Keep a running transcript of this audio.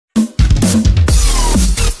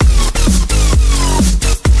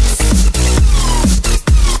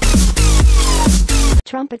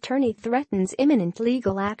Trump attorney threatens imminent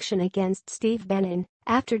legal action against Steve Bannon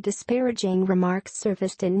after disparaging remarks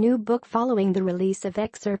surfaced in new book following the release of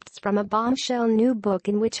excerpts from a bombshell new book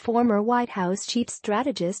in which former White House chief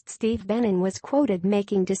strategist Steve Bannon was quoted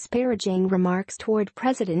making disparaging remarks toward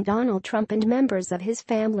President Donald Trump and members of his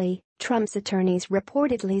family. Trump's attorneys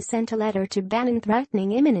reportedly sent a letter to Bannon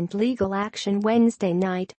threatening imminent legal action Wednesday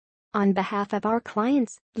night. On behalf of our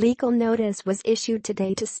clients, legal notice was issued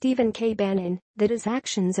today to Stephen K. Bannon that his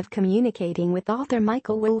actions of communicating with author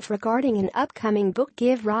Michael Wolff regarding an upcoming book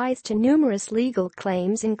give rise to numerous legal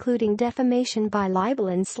claims including defamation by libel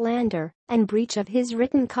and slander, and breach of his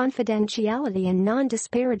written confidentiality and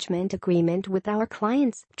non-disparagement agreement with our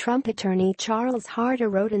clients, Trump attorney Charles Harder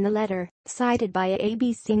wrote in the letter, cited by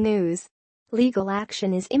ABC News. Legal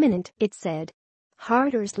action is imminent, it said.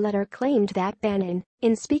 Harder's letter claimed that Bannon,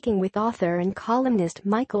 in speaking with author and columnist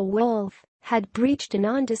Michael Wolff, had breached a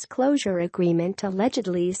non-disclosure agreement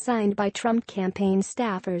allegedly signed by Trump campaign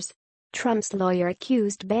staffers. Trump's lawyer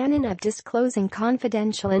accused Bannon of disclosing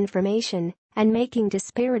confidential information and making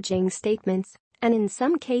disparaging statements, and in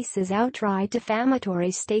some cases outright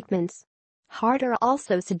defamatory statements. Harder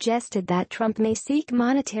also suggested that Trump may seek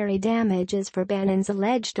monetary damages for Bannon's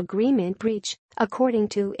alleged agreement breach, according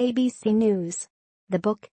to ABC News. The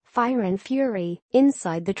book, Fire and Fury,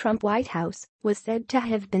 Inside the Trump White House, was said to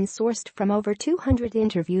have been sourced from over 200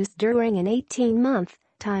 interviews during an 18-month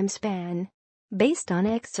time span. Based on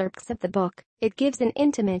excerpts of the book, it gives an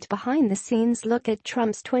intimate behind-the-scenes look at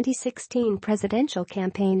Trump's 2016 presidential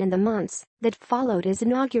campaign and the months that followed his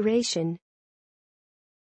inauguration.